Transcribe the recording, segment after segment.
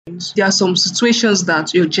There are some situations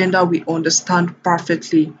that your gender will understand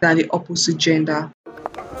perfectly than the opposite gender.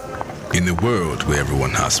 In a world where everyone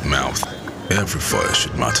has mouth, every voice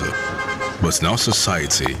should matter. But in our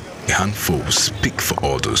society, a handful speak for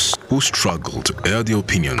others who struggle to air their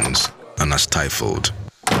opinions and are stifled.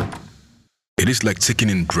 It is like taking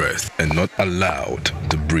in breath and not allowed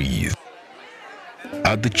to breathe.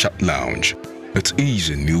 At the Chat Lounge, it is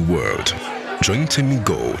a new world. Join Timmy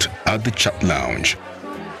Gold at the Chat Lounge.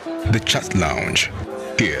 The Chat Lounge.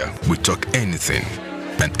 Here we talk anything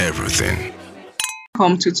and everything.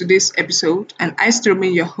 Welcome to today's episode, and I still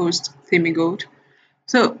remain your host, Themi Gold.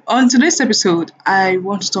 So, on today's episode, I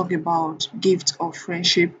want to talk about gift of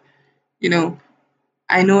friendship. You know,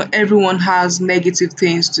 I know everyone has negative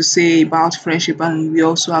things to say about friendship, and we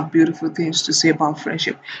also have beautiful things to say about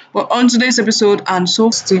friendship. But on today's episode, I'm so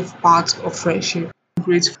positive part of friendship. I'm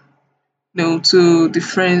grateful, to the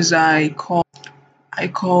friends I call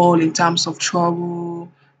in times of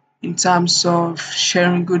trouble, in terms of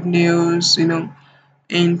sharing good news,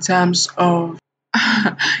 in terms of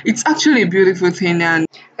it's actually a beautiful thing, and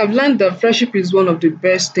I've learned that friendship is one of the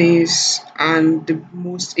best things and the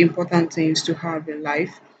most important things to have in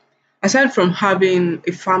life. Aside from having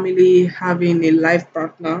a family, having a life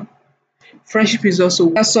partner, friendship is also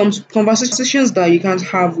there are some conversations that you can't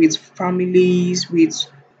have with families, with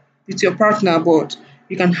your partner, but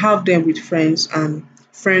you can have them with friends, and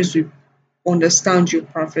friends will understand you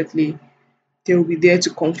perfectly. They will be there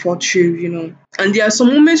to comfort you. And there are some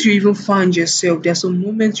moments you even find yourself. There are some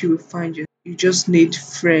moments you will find you just need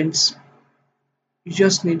friends. You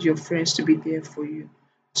just need your friends to be there for you.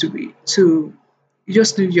 You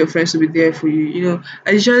just need your friends to be there for you.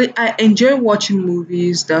 I enjoy watching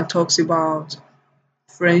movies that talks about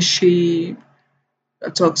friendship,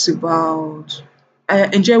 that talks about I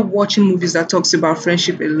enjoy watching movies that talks about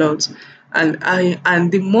friendship a lot.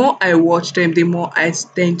 And the more I watch them, the more I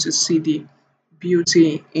tend to see the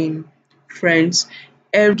beauty in friends.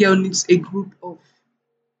 Every girl needs a group of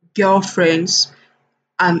girlfriends,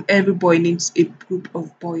 and every boy needs a group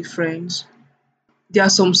of boyfriends. There are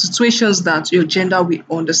some situations that your gender will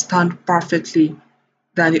understand perfectly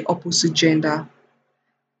than the opposite gender.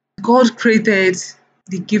 God created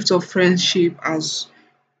the gift of friendship as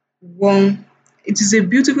one. It is a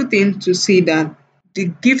beautiful thing to see that the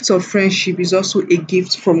gift of friendship is also a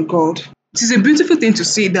gift from God. It is a beautiful thing to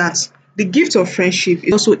see that the gift of friendship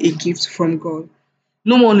is also a gift from God.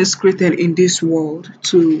 No one is created in this world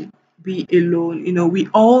to be alone. We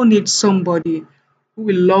all need somebody who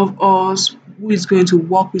will love us, who is going to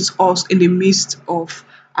walk with us in the midst of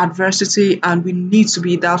adversity, and we need to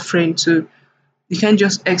be that friend too. You can't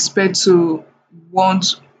just expect to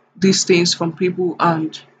want these things from people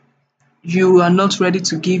and you are not ready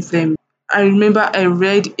to give them. I remember I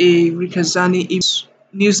read a Rikazani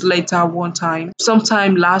newsletter one time,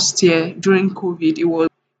 sometime last year during COVID. He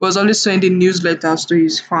was always sending newsletters to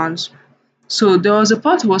his fans. So there was a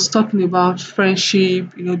part he was talking about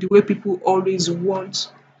friendship, the way people always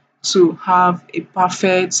want to have a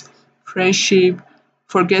perfect friendship,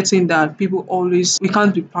 forgetting that we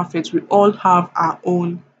can't be perfect. We all have our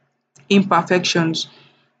own imperfections.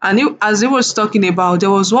 And as he was talking about, there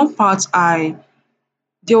was one part that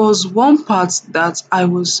I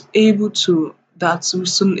was able to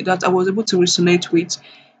that I was able to resonate with.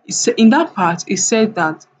 In that part, he said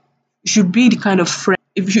that you should be the kind of friend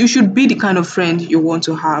if you should be the kind of friend you want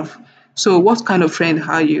to have. So what kind of friend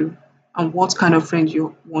are you, and what kind of friend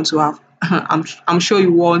you want to have? I'm sure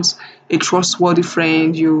you want a trustworthy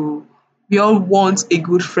friend. We all want a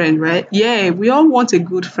good friend, right? Yeah, we all want a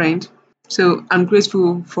good friend. So I'm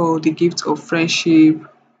grateful for the gift of friendship,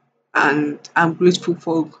 and I'm grateful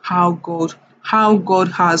for how God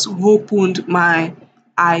has opened my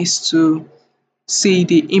eyes to see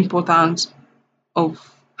the importance of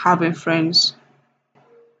having friends.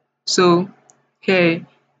 So here,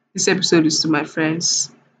 this episode is to my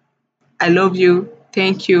friends. I love you.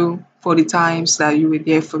 Thank you for the times that you were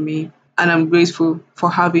there for me. And I'm grateful for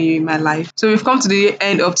having you in my life. So we've come to the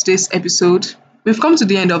end of today's episode. We've come to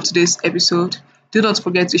the end of today's episode. Do not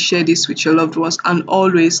forget to share this with your loved ones and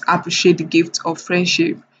always appreciate the gift of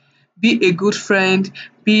friendship. Be a good friend.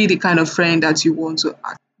 Be the kind of friend that you want to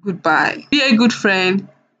act. Goodbye. Be a good friend.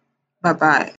 Bye bye.